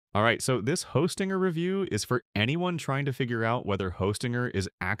All right, so this Hostinger review is for anyone trying to figure out whether Hostinger is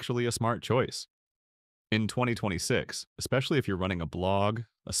actually a smart choice. In 2026, especially if you're running a blog,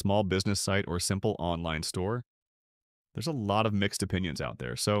 a small business site, or simple online store, there's a lot of mixed opinions out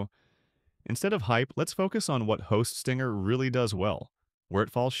there. So instead of hype, let's focus on what Hostinger really does well, where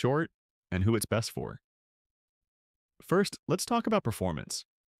it falls short, and who it's best for. First, let's talk about performance.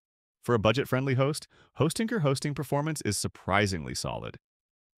 For a budget-friendly host, Hostinger hosting performance is surprisingly solid.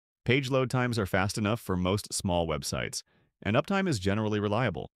 Page load times are fast enough for most small websites, and uptime is generally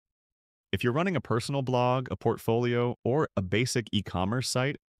reliable. If you're running a personal blog, a portfolio, or a basic e-commerce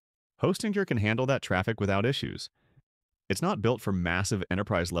site, Hostinger can handle that traffic without issues. It's not built for massive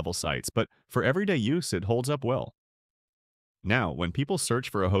enterprise-level sites, but for everyday use, it holds up well. Now, when people search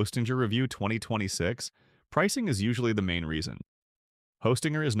for a Hostinger review 2026, pricing is usually the main reason.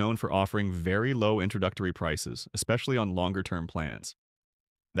 Hostinger is known for offering very low introductory prices, especially on longer-term plans.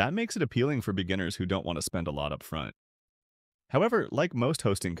 That makes it appealing for beginners who don't want to spend a lot up front. However, like most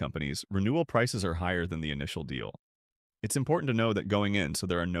hosting companies, renewal prices are higher than the initial deal. It's important to know that going in so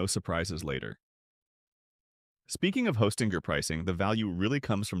there are no surprises later. Speaking of Hostinger pricing, the value really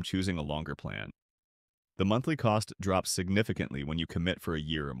comes from choosing a longer plan. The monthly cost drops significantly when you commit for a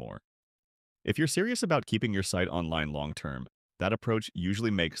year or more. If you're serious about keeping your site online long-term, that approach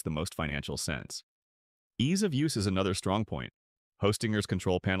usually makes the most financial sense. Ease of use is another strong point. Hostinger's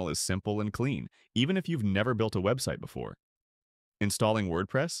control panel is simple and clean, even if you've never built a website before. Installing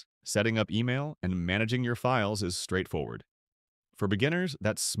WordPress, setting up email, and managing your files is straightforward. For beginners,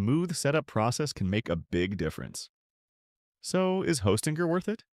 that smooth setup process can make a big difference. So, is Hostinger worth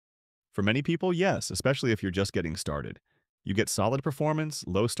it? For many people, yes, especially if you're just getting started. You get solid performance,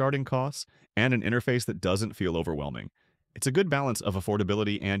 low starting costs, and an interface that doesn't feel overwhelming. It's a good balance of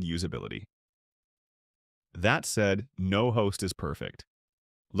affordability and usability. That said, no host is perfect.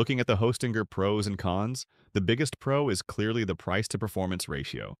 Looking at the Hostinger pros and cons, the biggest pro is clearly the price-to-performance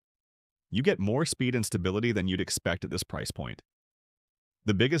ratio. You get more speed and stability than you'd expect at this price point.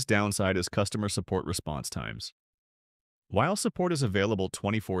 The biggest downside is customer support response times. While support is available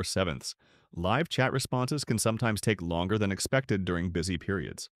 24/7, live chat responses can sometimes take longer than expected during busy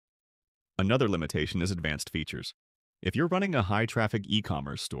periods. Another limitation is advanced features. If you're running a high-traffic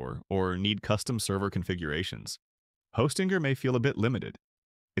e-commerce store or need custom server configurations, Hostinger may feel a bit limited.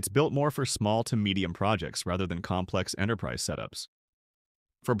 It's built more for small to medium projects rather than complex enterprise setups.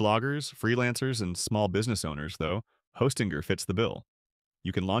 For bloggers, freelancers, and small business owners, though, Hostinger fits the bill.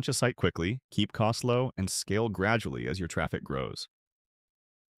 You can launch a site quickly, keep costs low, and scale gradually as your traffic grows.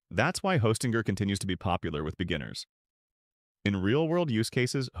 That's why Hostinger continues to be popular with beginners. In real-world use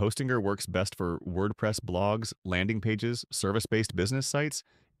cases, Hostinger works best for WordPress blogs, landing pages, service-based business sites,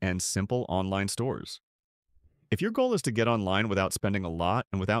 and simple online stores. If your goal is to get online without spending a lot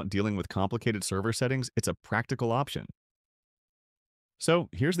and without dealing with complicated server settings, it's a practical option. So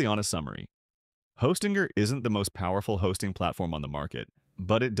here's the honest summary. Hostinger isn't the most powerful hosting platform on the market,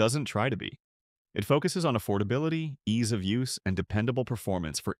 but it doesn't try to be. It focuses on affordability, ease of use, and dependable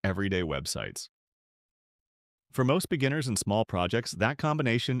performance for everyday websites. For most beginners and small projects, that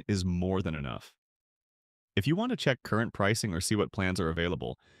combination is more than enough. If you want to check current pricing or see what plans are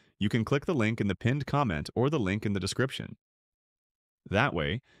available, you can click the link in the pinned comment or the link in the description. That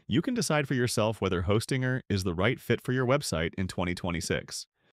way, you can decide for yourself whether Hostinger is the right fit for your website in 2026.